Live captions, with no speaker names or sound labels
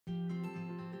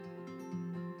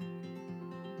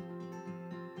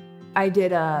I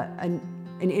did an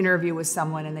interview with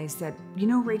someone and they said, you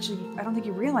know, Rachel, I don't think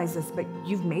you realize this, but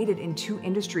you've made it in 2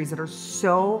 industries that are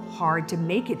so hard to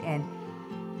make it in.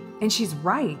 And she's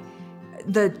right.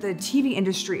 The TV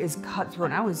industry is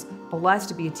cutthroat. And I was blessed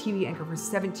to be a TV anchor for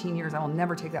 17 years. I will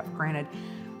never take that for granted.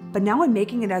 But now I'm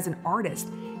making it as an artist.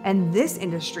 And this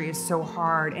industry is so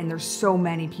hard and there's so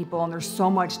many people and there's so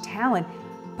much talent,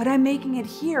 but I'm making it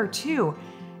here too.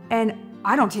 And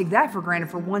I don't take that for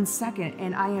granted for 1 second.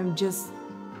 And I am just,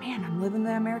 man, I'm living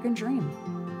the American dream.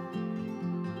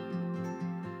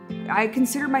 I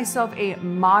consider myself a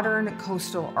modern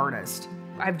coastal artist.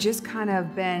 I've just kind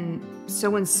of been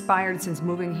so inspired since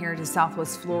moving here to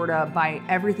Southwest Florida by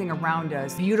everything around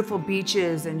us. Beautiful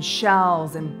beaches and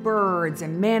shells and birds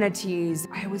and manatees.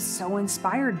 I was so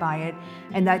inspired by it,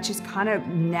 and that just kind of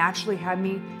naturally had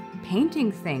me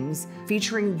painting things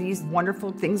featuring these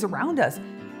wonderful things around us.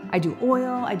 I do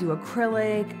oil, I do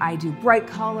acrylic, I do bright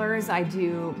colors, I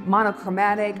do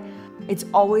monochromatic. It's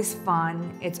always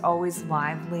fun, it's always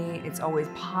lively, it's always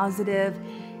positive.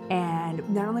 And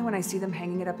not only when I see them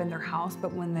hanging it up in their house,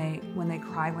 but when they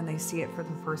cry when they see it for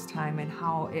the first time and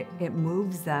how it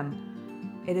moves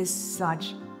them. It is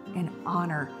such an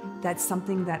honor. That's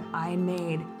something that I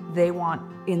made they want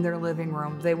in their living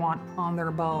room, they want on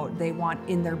their boat, they want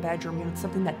in their bedroom. You know, it's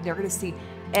something that they're gonna see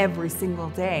every single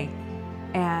day.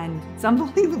 And it's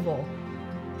unbelievable.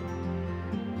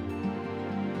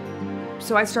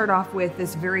 So I start off with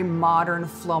this very modern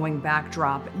flowing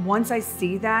backdrop. Once I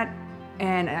see that,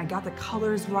 and I got the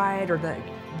colors right, or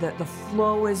the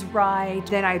flow is right,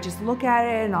 then I just look at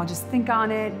it and I'll just think on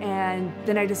it, and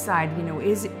then I decide, you know,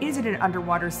 is it an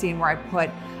underwater scene where I put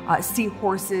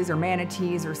seahorses or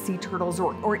manatees or sea turtles,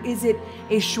 or is it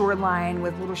a shoreline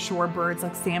with little shorebirds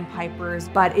like sandpipers?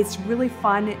 But it's really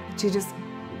fun to just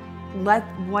let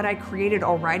what I created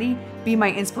already be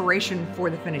my inspiration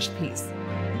for the finished piece.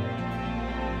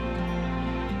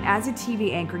 As a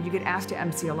TV anchor, you get asked to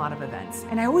MC a lot of events.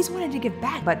 And I always wanted to give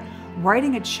back, but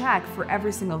writing a check for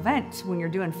every single event when you're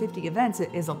doing 50 events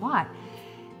is a lot.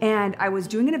 And I was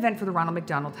doing an event for the Ronald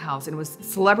McDonald House, and it was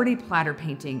celebrity platter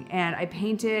painting. And I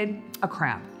painted a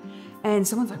crab. And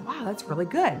someone's like, wow, that's really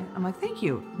good. I'm like, thank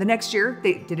you. The next year,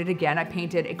 they did it again. I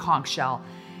painted a conch shell.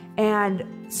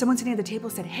 And someone sitting at the table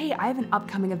said, hey, I have an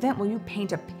upcoming event. Will you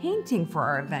paint a painting for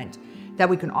our event that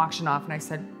we can auction off? And I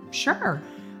said, sure.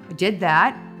 I did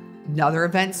that. Another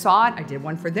event saw it. I did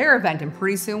one for their event. And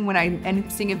pretty soon when I ended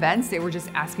up seeing events, they were just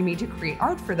asking me to create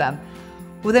art for them.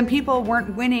 Well, then people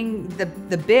weren't winning the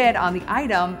bid on the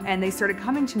item, and they started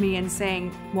coming to me and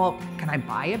saying, well, can I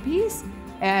buy a piece?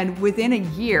 And within a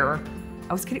year,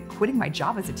 I was quitting my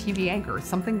job as a TV anchor,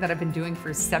 something that I've been doing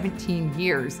for 17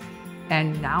 years.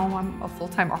 And now I'm a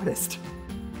full-time artist.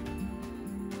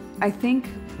 I think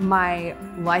my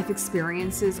life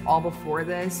experiences all before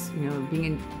this, you know, being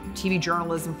in TV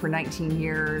journalism for 19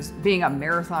 years, being a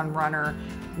marathon runner,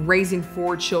 raising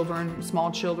 4 children,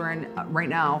 small children right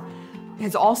now,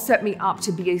 has all set me up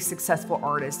to be a successful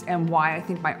artist, and why I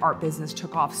think my art business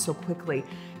took off so quickly.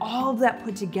 All of that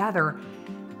put together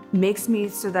makes me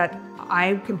so that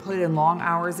I can put in long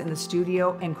hours in the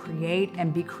studio and create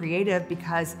and be creative,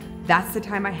 because that's the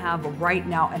time I have right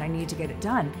now and I need to get it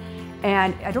done.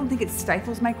 And I don't think it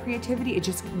stifles my creativity, it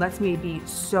just lets me be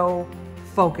so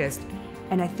focused.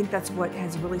 And I think that's what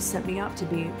has really set me up to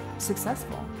be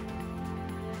successful.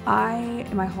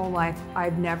 In my whole life,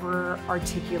 I've never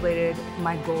articulated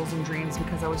my goals and dreams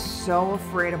because I was so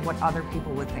afraid of what other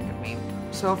people would think of me.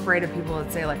 So afraid of people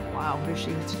that say like, wow, who does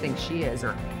she think she is?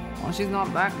 Or, well, she's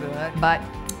not that good. But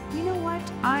you know what?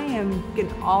 I am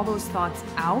getting all those thoughts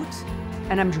out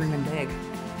and I'm dreaming big.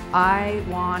 I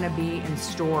want to be in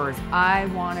stores. I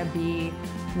want to be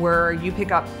where you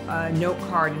pick up a note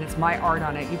card and it's my art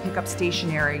on it. You pick up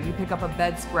stationery, you pick up a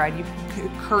bedspread, you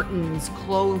curtains,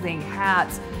 clothing,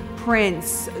 hats,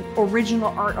 prints, original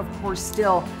art, of course,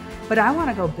 still. But I want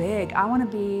to go big. I want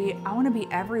to be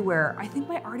everywhere. I think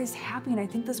my art is happy, and I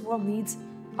think this world needs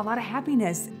a lot of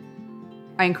happiness.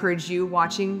 I encourage you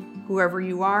watching, whoever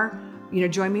you are, you know,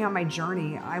 join me on my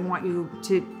journey. I want you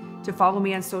to follow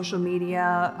me on social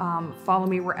media, follow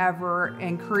me wherever,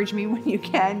 encourage me when you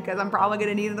can, because I'm probably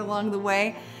gonna need it along the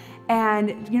way.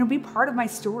 And you know, be part of my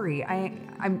story.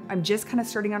 I'm just kind of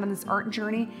starting out on this art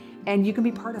journey, and you can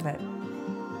be part of it.